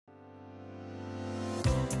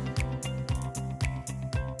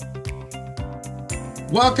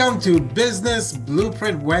Welcome to Business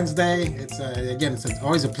Blueprint Wednesday. It's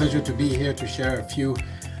always a pleasure to be here to share a few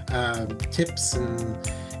tips and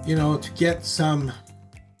to get some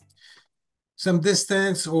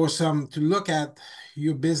distance or some to look at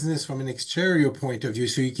your business from an exterior point of view,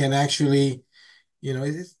 so you can actually,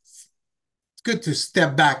 it's good to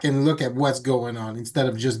step back and look at what's going on instead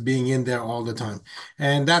of just being in there all the time.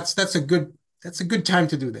 And that's a good time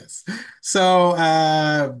to do this.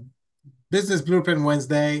 So Business Blueprint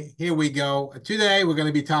Wednesday. Here we go. Today we're going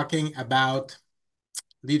to be talking about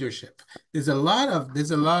leadership. It's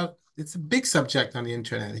a big subject on the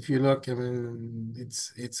internet. If you look, I mean,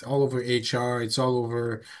 it's all over HR, it's all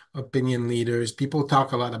over opinion leaders. People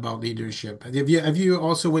talk a lot about leadership. Have you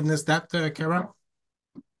also witnessed that, Kara?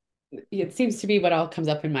 It seems to be what all comes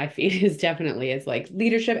up in my feed is like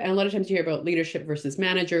leadership. And a lot of times you hear about leadership versus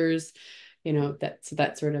managers,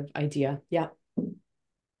 that sort of idea. Yeah.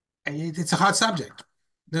 It's a hot subject.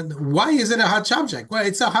 Why is it a hot subject? Well,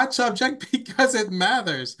 it's a hot subject because it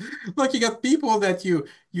matters. Look, you got people that you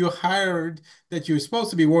hired that you're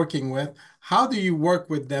supposed to be working with. How do you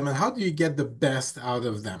work with them, and how do you get the best out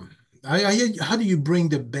of them? How do you bring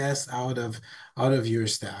the best out of your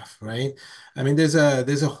staff, right? I mean, there's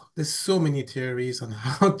so many theories on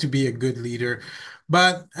how to be a good leader,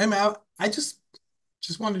 but I just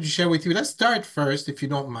wanted to share with you. Let's start first, if you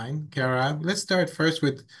don't mind, Kara. Let's start first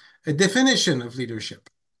with a definition of leadership.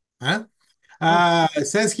 Huh? Oh, It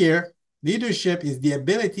says here, leadership is the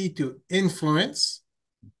ability to influence,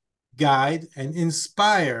 guide, and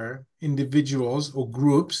inspire individuals or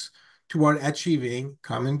groups toward achieving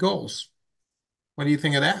common goals. What do you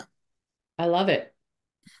think of that? I love it.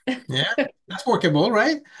 Yeah, that's workable,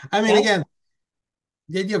 right? I mean, Yeah. again,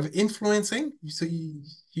 the idea of influencing, so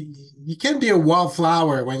you can't be a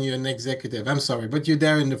wallflower when you're an executive. I'm sorry, but you're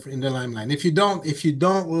there in the limelight. If you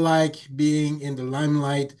don't like being in the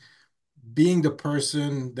limelight, being the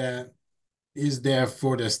person that is there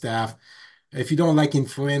for the staff, if you don't like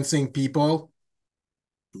influencing people,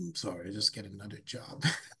 I'm sorry, just get another job.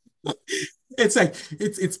 It's like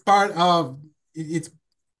it's part of it's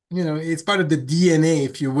it's part of the DNA,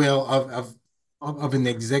 if you will, of an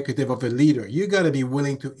executive, of a leader. You got to be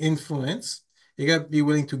willing to influence, you got to be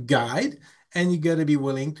willing to guide, and you got to be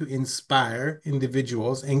willing to inspire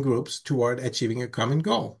individuals and groups toward achieving a common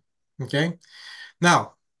goal. Okay.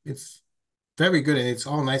 Now, it's very good and it's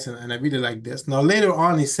all nice, and I really like this. Now, later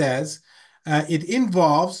on, he says it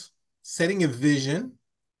involves setting a vision,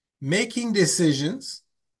 making decisions.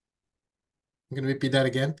 I'm going to repeat that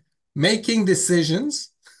again, making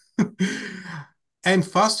decisions and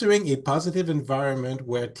fostering a positive environment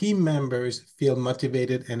where team members feel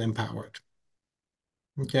motivated and empowered.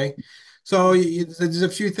 Okay. So there's a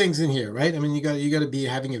few things in here, right? I mean, you got to be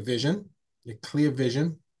having a vision, a clear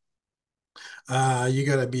vision. You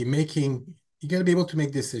got to be able to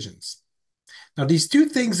make decisions. Now, these two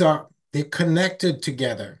things they're connected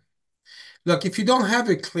together. Look, if you don't have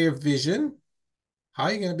a clear vision, how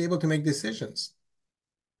are you going to be able to make decisions?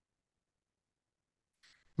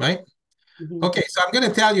 Right? Mhm. Okay, so I'm going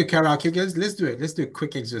to tell you, Carol, okay, let's do it. Let's do a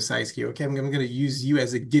quick exercise here. Okay, I'm going to use you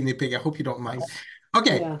as a guinea pig. I hope you don't mind.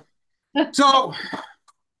 Okay, Yeah. so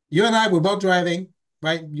you and I, we're both driving,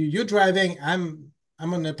 right? You're driving. I'm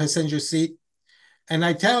on the passenger seat, and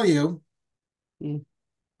I tell you, Mm.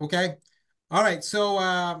 okay, all right. So,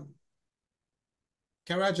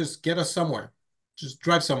 Carol, just get us somewhere. Just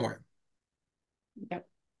drive somewhere. Yep.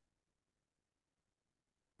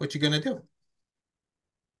 What you gonna do?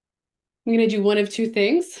 I'm gonna do one of two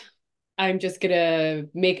things. I'm just gonna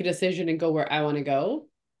make a decision and go where I want to go,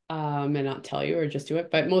 and not tell you or just do it.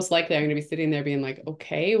 But most likely, I'm gonna be sitting there being like,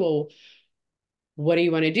 okay, well, what do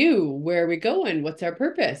you want to do? Where are we going? What's our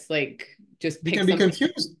purpose? Like, just You pick can be something.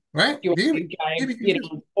 confused, right? Do you want me You to drive, can be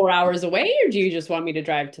confused. 4 hours away, or do you just want me to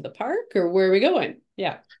drive to the park, or where are we going?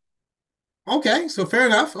 Yeah. Okay, so fair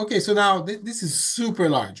enough. Okay, so now this is super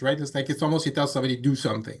large, right? It's like it's almost you tell somebody do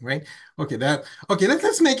something, right? Okay,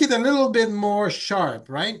 let's make it a little bit more sharp,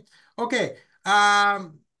 right? Okay,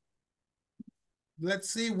 let's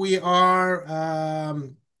see, we're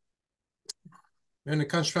in a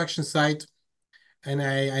construction site, and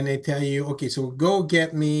I tell you, okay, so go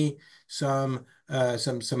get me some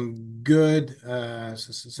good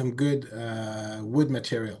wood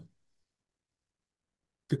material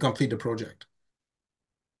to complete the project.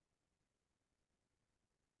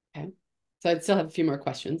 Okay. So I'd still have a few more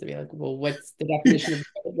questions. I'd be like, well, what's the definition of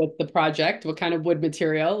what's the project? What kind of wood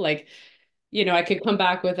material? Like, I could come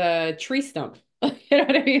back with a tree stump. You know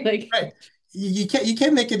what I mean? Like, Right. You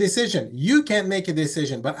can't make a decision. You can't make a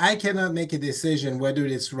decision, but I cannot make a decision whether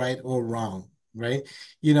it's right or wrong. right?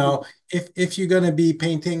 You know, if you're going to be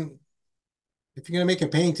painting, if you're going to make a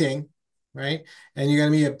painting, right, and you're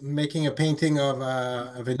going to be making a painting of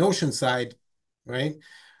an ocean side, right?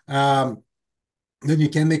 Um, then you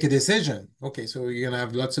can make a decision. Okay, so you're gonna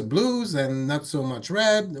have lots of blues and not so much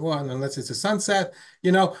red. Well, unless it's a sunset,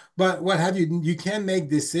 you know. But what have you? You can make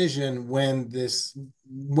decision when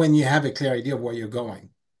you have a clear idea of where you're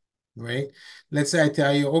going, right? Let's say I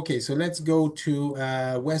tell you, okay, so let's go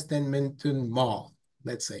to West Edmonton Mall.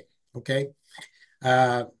 Let's say, okay.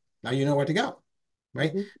 Uh, Now you know where to go,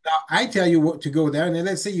 right? Mhm. Now I tell you what to go there, and then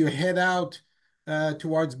let's say you head out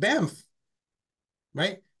towards Banff,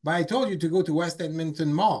 right? But I told you to go to West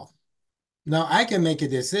Edmonton Mall. Now I can make a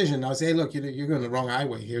decision. I'll say, look, you're going the wrong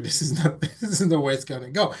highway here. This is not this isn't the way it's going to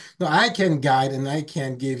go. No, I can guide and I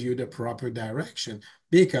can give you the proper direction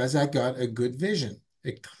because I got a good vision,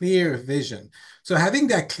 a clear vision. So having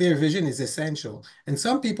that clear vision is essential. And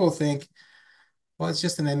some people think, well, it's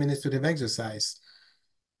just an administrative exercise.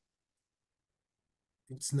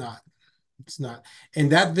 It's not. It's not.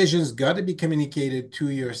 And that vision's got to be communicated to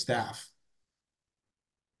your staff.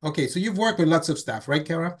 Okay, so you've worked with lots of staff, right,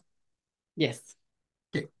 Kara? Yes.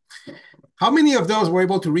 Okay. How many of those were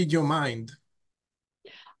able to read your mind?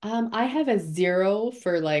 I have a 0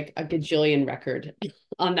 for like a gajillion record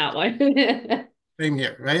on that one. Same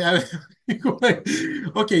here, right?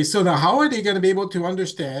 Okay, so now how are they going to be able to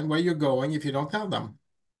understand where you're going if you don't tell them?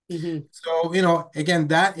 hmm So, you know, again,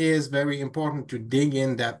 that is very important to dig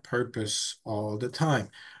in that purpose all the time,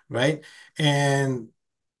 right? And,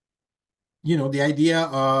 you know, the idea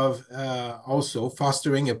of also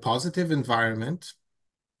fostering a positive environment.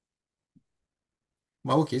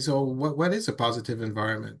 Well, okay, so what is a positive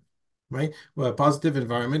environment, right? Well, a positive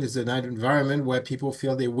environment is an environment where people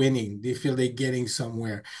feel they're winning, they feel they're getting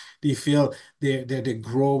somewhere, they feel they're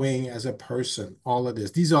growing as a person. All of this,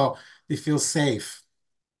 they feel safe,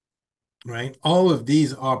 right? All of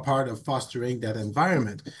these are part of fostering that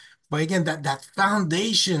environment. But again, that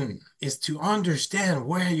foundation is to understand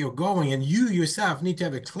where you're going, and you yourself need to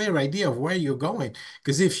have a clear idea of where you're going.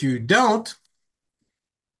 Because if you don't,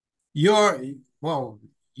 your well,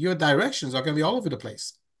 your directions are going to be all over the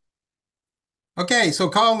place. Okay, so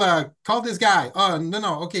call this guy. Oh, no,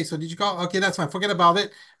 no. Okay, so did you call? Okay, that's fine. Forget about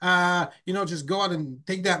it. You know, just go out and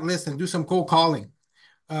take that list and do some cold calling.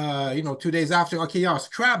 You know, 2 days after. Okay, y'all,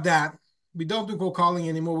 scrap that. We don't do cold calling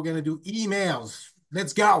anymore. We're gonna do emails.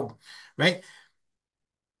 Let's go. Right?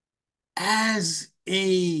 As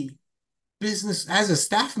a as a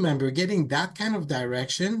staff member, getting that kind of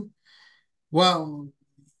direction, well,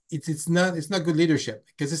 it's not good leadership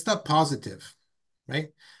because it's not positive, right?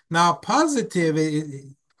 Now, positive,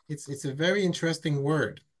 it's a very interesting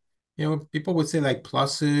word. You know, people would say like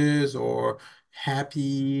pluses or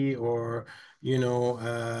happy or, you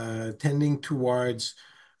know, tending towards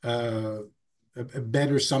uh, a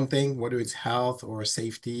better something, whether it's health or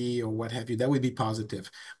safety or what have you. That would be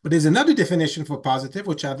positive. But there's another definition for positive,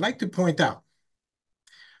 which I'd like to point out.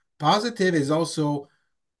 Positive is also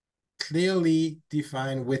clearly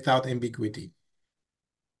defined without ambiguity.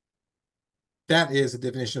 That is the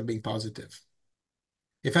definition of being positive.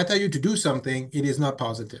 If I tell you to do something, it is not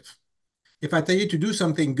positive. If I tell you to do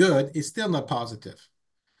something good, it's still not positive,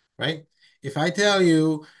 right? If I tell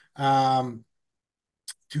you to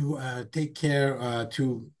take care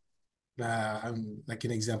like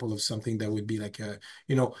an example of something that would be like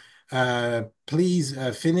you know, please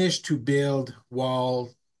finish to build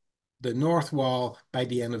the north wall by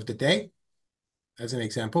the end of the day, as an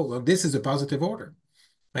example. Well, this is a positive order,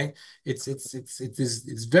 right?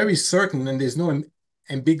 It's very certain, and there's no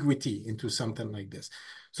ambiguity into something like this.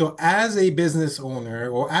 So, as a business owner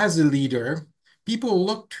or as a leader, people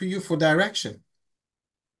look to you for direction,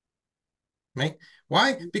 right?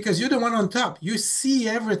 Why? Because you're the one on top. You see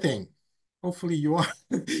everything. Hopefully, you are.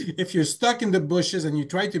 If you're stuck in the bushes and you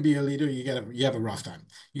try to be a leader, you have a rough time.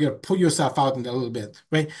 You got to pull yourself out in a little bit,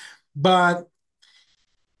 right? But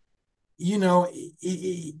you know,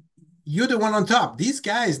 you're the one on top. These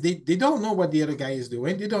guys, they don't know what the other guy is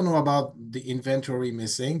doing. They don't know about the inventory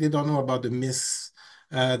missing. They don't know about the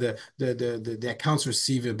accounts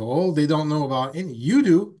receivable. They don't know about any. You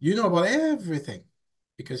do. You know about everything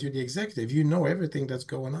because you're the executive. You know everything that's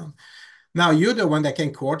going on. Now you're the one that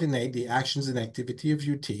can coordinate the actions and activity of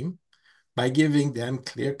your team by giving them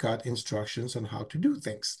clear-cut instructions on how to do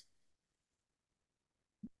things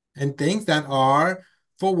and things that are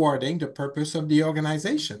forwarding the purpose of the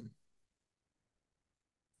organization,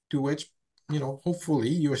 to which, you know, hopefully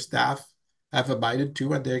your staff have abided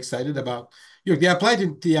to and they're excited about. You know,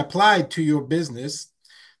 they applied to your business.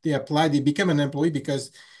 They become an employee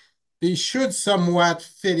because they should somewhat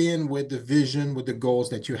fit in with the vision, with the goals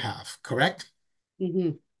that you have, correct?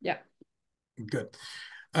 Yeah. Good.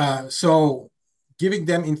 So giving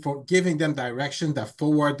them direction that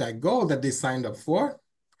forward that goal that they signed up for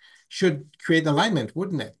should create alignment,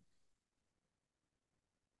 wouldn't it?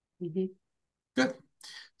 Hmm. Good.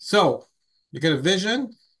 So you get a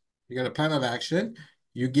vision, you got a plan of action,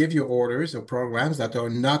 you give your orders or programs that are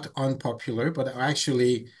not unpopular, but are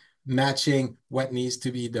actually matching what needs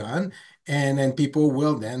to be done. And then people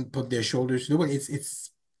will then put their shoulders to it.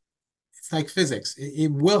 It's like physics.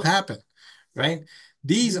 It will happen, right?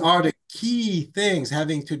 These Hmm. are the key things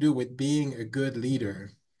having to do with being a good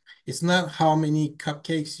leader. It's not how many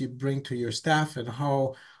cupcakes you bring to your staff and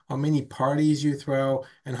how many parties you throw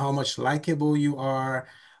and how much likable you are.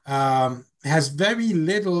 It has very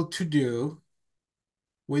little to do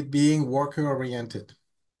with being worker oriented,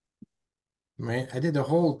 right? I did a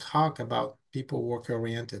whole talk about people worker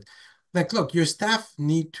oriented. Like, look, your staff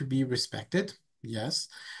need to be respected. Yes,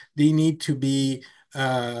 they need to be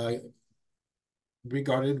uh,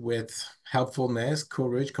 regarded with helpfulness,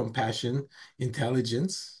 courage, compassion,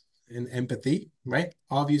 intelligence, and empathy, right?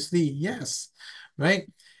 Obviously, yes, right?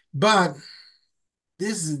 But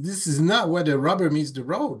this is not where the rubber meets the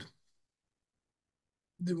road.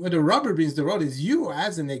 Where the rubber meets the road is you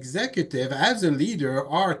as an executive, as a leader,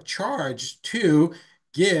 are charged to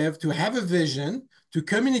have a vision, to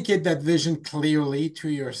communicate that vision clearly to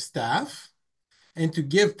your staff, and to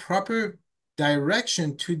give proper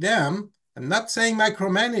direction to them. I'm not saying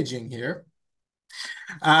micromanaging here,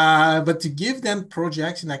 but to give them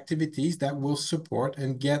projects and activities that will support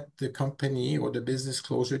and get the company or the business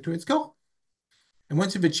closer to its goal. And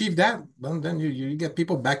once you've achieved that, well, then you get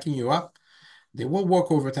people backing you up. They will work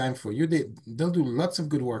overtime for you. They'll do lots of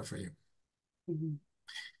good work for you. Hmm.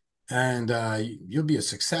 And you'll be a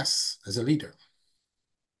success as a leader.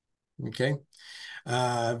 Okay.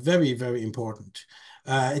 Very, very important.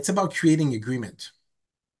 It's about creating agreement,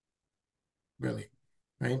 really,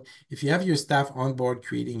 right? If you have your staff on board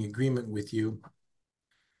creating agreement with you,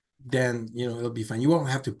 then it'll be fine. You won't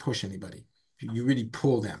have to push anybody. You really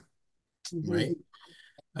pull them, Hmm. right?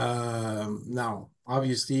 Now,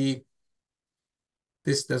 obviously,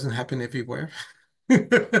 this doesn't happen everywhere.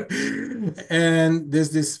 And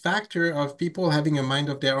there's this factor of people having a mind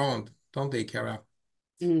of their own, don't they, Kara?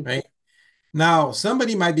 Hmm. Right? Now,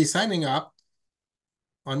 somebody might be signing up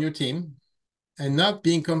on your team and not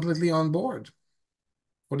being completely on board.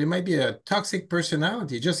 Or there might be a toxic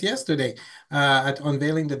personality. Just yesterday, at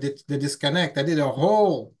unveiling the disconnect, I did a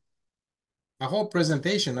whole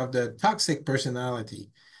presentation of the toxic personality.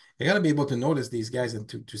 You got to be able to notice these guys and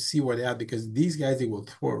to see where they're at, because these guys, they will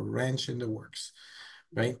throw a wrench in the works,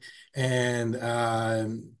 right? And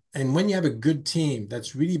when you have a good team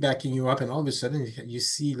that's really backing you up, and all of a sudden you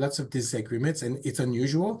see lots of disagreements, and it's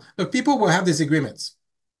unusual. Look, people will have disagreements.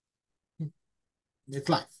 It's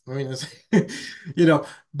life. I mean, you know,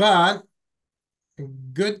 but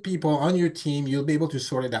good people on your team, you'll be able to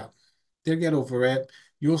sort it out. They'll get over it.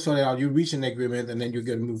 You'll sort it out. You reach an agreement, and then you're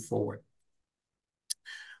going to move forward.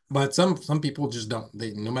 But some people just don't.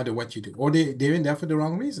 They no matter what you do, or they're in there for the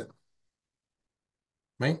wrong reason,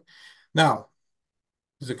 right? Now,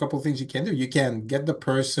 there's a couple of things you can do. You can get the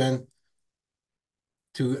person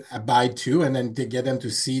to abide to, and then to get them to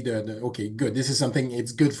see okay, good. This is something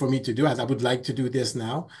it's good for me to do. I would like to do this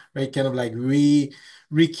now, right? Kind of like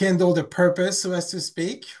rekindle the purpose, so as to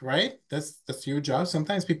speak, right? That's your job.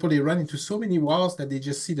 Sometimes people they run into so many walls that they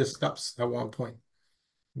just see the stops at one point.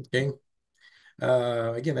 Okay.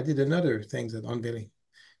 Again, I did another things at unveiling.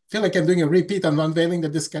 Feel like I'm doing a repeat on unveiling the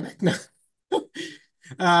disconnect now.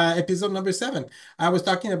 Episode number 7. I was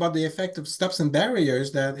talking about the effect of stops and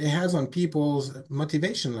barriers that it has on people's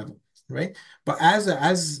motivation level, right? But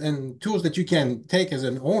and tools that you can take as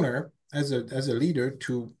an owner, as a leader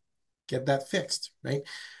to get that fixed, right?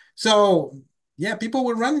 So yeah, people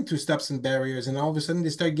will run into stops and barriers, and all of a sudden they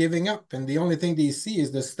start giving up, and the only thing they see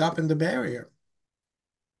is the stop and the barrier.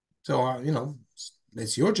 So,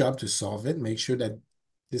 it's your job to solve it, make sure that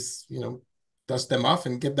this, dust them off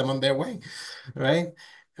and get them on their way, right?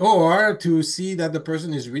 Or to see that the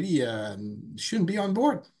person is really shouldn't be on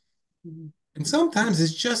board. Hmm. And sometimes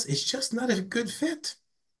it's just not a good fit,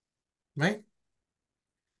 right?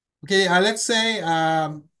 Okay, let's say,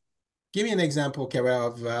 give me an example, Kara,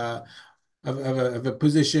 of a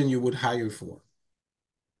position you would hire for.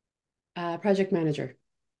 Project manager.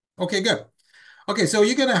 Okay, good. Okay, so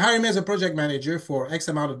you're gonna hire me as a project manager for X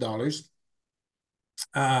amount of dollars.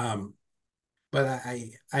 Um, but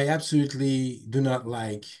I absolutely do not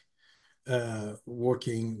like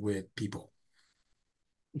working with people.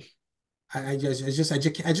 I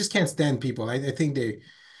just can't stand people. I think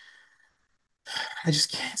I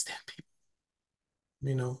just can't stand people,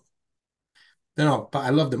 you know. No, but I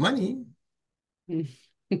love the money. Mm.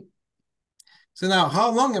 So now,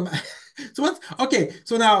 how long am I? So what? Okay,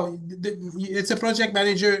 so now it's a project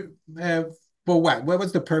manager for what?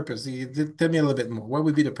 What's the purpose? Tell me a little bit more. What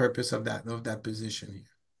would be the purpose of that position here?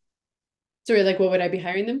 Sorry, like what would I be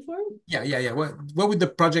hiring them for? Yeah. What would the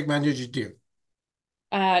project manager do?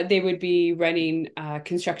 They would be running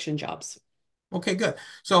construction jobs. Okay, good.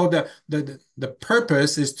 So the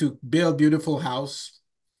purpose is to build beautiful house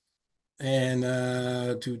and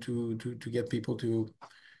to get people to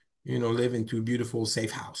live into a beautiful,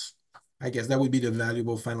 safe house. I guess that would be the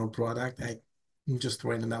valuable final product. I'm just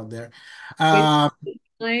throwing it out there. With Uh,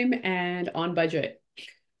 time and on budget.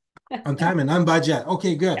 on time and on budget.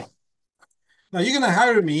 Okay, good. Now you're gonna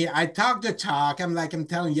hire me. I talk the talk. I'm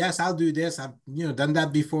telling yes, I'll do this. I've done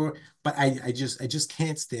that before, but I just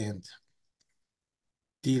can't stand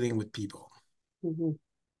dealing with people. Mhm.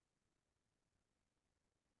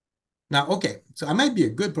 Now, okay, so I might be a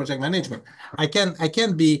good project management. I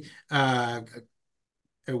can be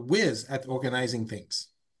a whiz at organizing things,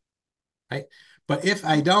 right? But if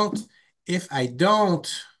I don't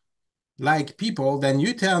like people, then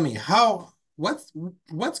you tell me what's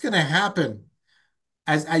going to happen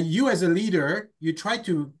you as a leader, you try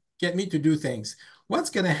to get me to do things. What's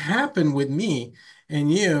going to happen with me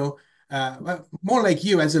and you, well, more like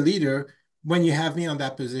you as a leader when you have me on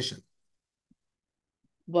that position?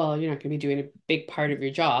 Well, you're not going to be doing a big part of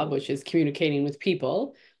your job, which is communicating with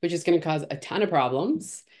people, which is going to cause a ton of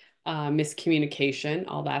problems, miscommunication,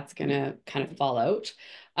 all that's going to kind of fall out.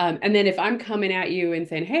 And then if I'm coming at you and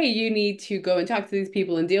saying, hey, you need to go and talk to these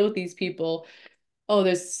people and deal with these people, oh,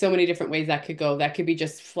 there's so many different ways that could go. That could be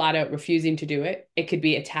just flat out refusing to do it. It could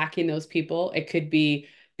be attacking those people. It could be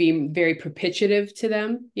being very propitiative to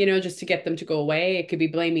them, just to get them to go away. It could be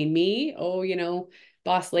blaming me. Oh,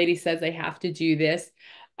 boss lady says they have to do this.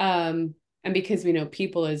 And because we know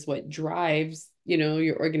people is what drives,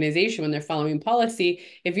 your organization when they're following policy.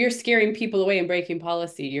 If you're scaring people away and breaking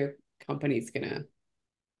policy, your company's gonna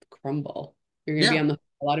crumble. You're gonna be Yeah, on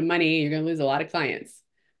a lot of money. You're gonna lose a lot of clients.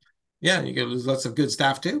 yeah, you get lots of good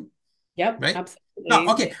staff too, Yep, right? No,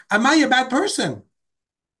 absolutely. okay. Am I a bad person?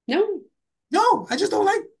 No. No, I just don't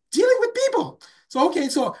like dealing with people. So, okay,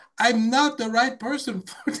 so I'm not the right person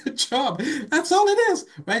for the job. That's all it is,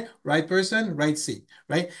 right? Right person, right seat,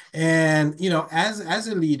 right? And as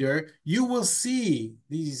a leader, you will see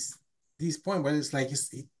these points where it's like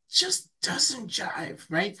it just doesn't jive,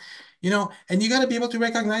 right? And you got to be able to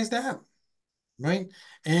recognize that, right?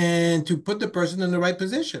 And to put the person in the right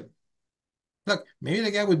position. Look, maybe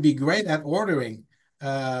the guy would be great at ordering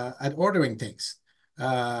things.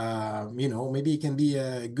 Maybe he can be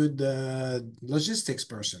a good logistics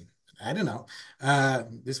person. I don't know.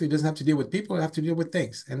 This way he doesn't have to deal with people, he have to deal with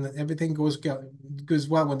things, and everything goes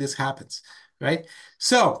well when this happens, right?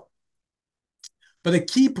 So, but the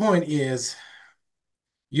key point is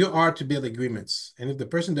you are to build agreements, and if the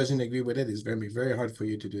person doesn't agree with it, it's very, very hard for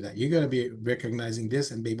you to do that. You're going to be recognizing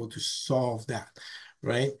this and be able to solve that,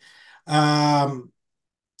 right? Um,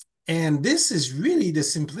 and this is really the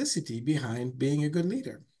simplicity behind being a good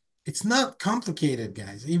leader. It's not complicated,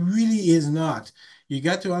 guys. It really is not. You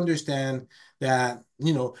got to understand that,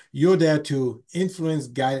 you're there to influence,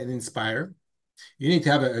 guide, and inspire. You need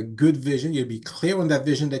to have a good vision. You'll be clear on that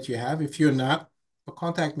vision that you have. If you're not, well,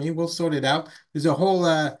 contact me. We'll sort it out. There's a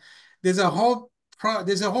whole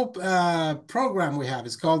program we have.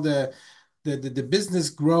 It's called the business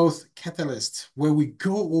growth catalyst, where we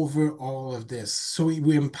go over all of this. So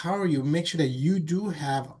we empower you, make sure that you do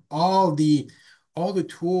have all the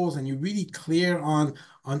tools, and you're really clear on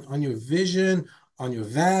your vision, on your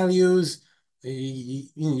values.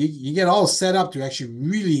 You get all set up to actually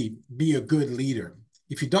really be a good leader.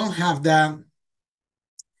 If you don't have that,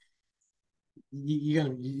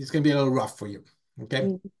 it's gonna be a little rough for you. Okay.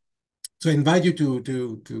 Mhm. So I invite you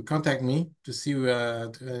to contact me to see,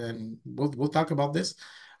 and we'll talk about this.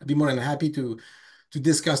 I'd be more than happy to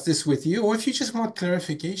discuss this with you, or if you just want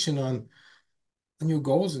clarification on your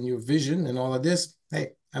goals and your vision and all of this,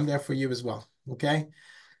 hey, I'm there for you as well. Okay.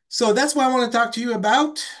 So that's what I want to talk to you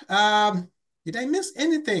about. Did I miss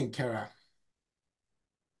anything, Kara?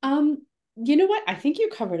 Um, you know what? I think you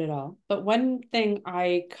covered it all. But one thing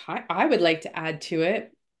I would like to add to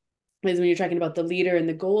it is when you're talking about the leader and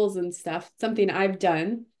the goals and stuff, something I've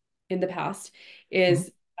done in the past Mhm.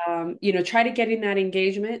 is try to get in that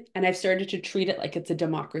engagement. And I've started to treat it like it's a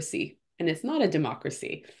democracy. And it's not a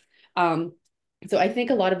democracy. So I think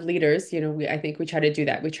a lot of leaders, I think we try to do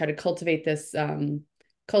that. We try to cultivate this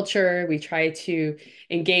culture. We try to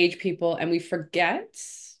engage people, and we forget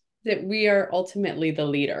that we are ultimately the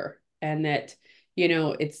leader, and that,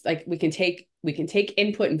 it's like we can take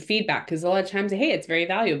input and feedback, because a lot of times, hey, it's very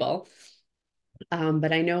valuable.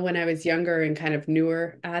 But I know when I was younger and kind of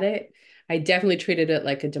newer at it, I definitely treated it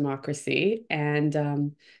like a democracy. And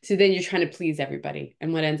so then you're trying to please everybody.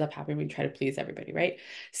 And what ends up happening when you try to please everybody, right?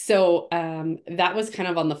 So that was kind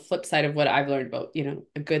of on the flip side of what I've learned about,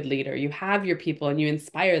 a good leader. You have your people and you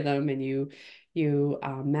inspire them, and you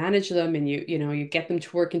manage them, and you get them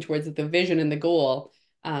to working towards the vision and the goal.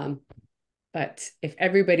 Um, but if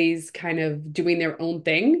everybody's kind of doing their own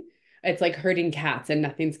thing, it's like herding cats and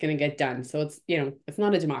nothing's going to get done. So it's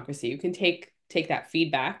not a democracy. You can take that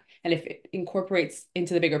feedback, and if it incorporates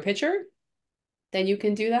into the bigger picture, then you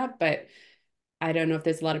can do that. But I don't know if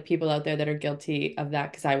there's a lot of people out there that are guilty of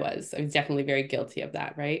that, because I was definitely very guilty of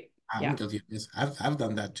that, right? I'm Yeah. guilty of this. I've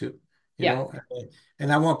done that too, you Yeah. know.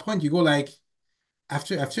 And at one point, you go like,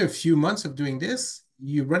 after a few months of doing this,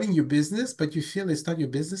 you're running your business, but you feel it's not your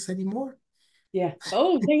business anymore. Yeah.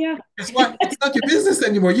 Oh, yeah, Guess yeah. what? It's not your business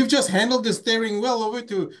anymore. You've just handled the steering wheel over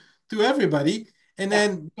to everybody. And Yeah.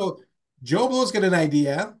 then Joe Blow's got an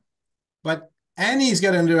idea, but Annie's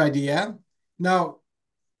got another idea. Now,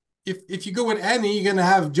 if you go with Annie, you're gonna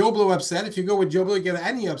have Joe Blow upset. If you go with Joe Blow, you get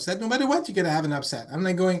Annie upset. No matter what, you're gonna have an upset. I'm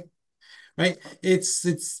not going, right? It's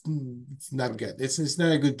not good. It's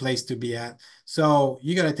not a good place to be at. So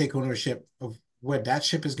you got to take ownership of where that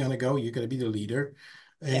ship is going to go. You got to be the leader,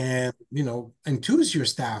 Yeah. and enthuse your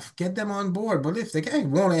staff, get them on board. But if the guy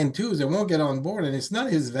won't enthuse and won't get on board, and it's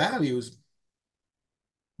not his values,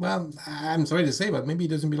 well, I'm sorry to say, but maybe he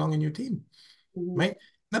doesn't belong in your team, Mhm. right?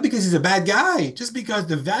 Not because he's a bad guy, just because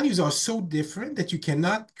the values are so different that you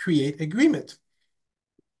cannot create agreement,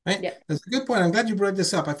 right? Yeah. That's a good point. I'm glad you brought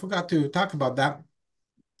this up. I forgot to talk about that.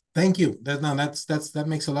 Thank you. That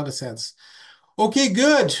makes a lot of sense. Okay,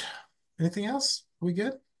 good. Anything else? We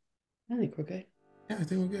good? I think we're good. Yeah, I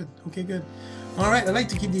think we're good. Okay, good. All right. I like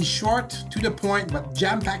to keep these short, to the point, but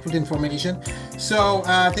jam-packed with information. So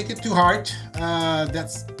take it to heart.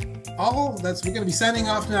 That's all. We're gonna be signing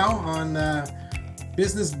off now on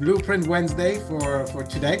Business Blueprint Wednesday for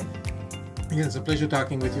today. Again, it's a pleasure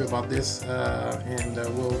talking with you about this, and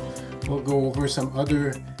we'll go over some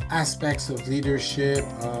other aspects of leadership,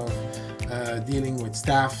 of dealing with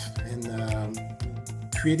staff, and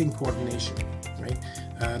creating coordination. Right?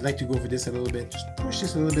 I'd like to go over this a little bit, just push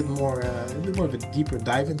this a little bit more of a deeper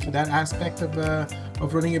dive into that aspect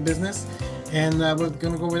of running a business, and we're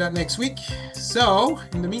going to go over that next week. So,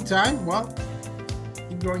 in the meantime, well,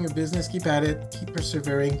 keep growing your business, keep at it, keep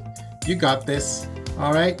persevering. You got this.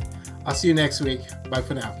 All right. I'll see you next week. Bye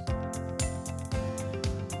for now.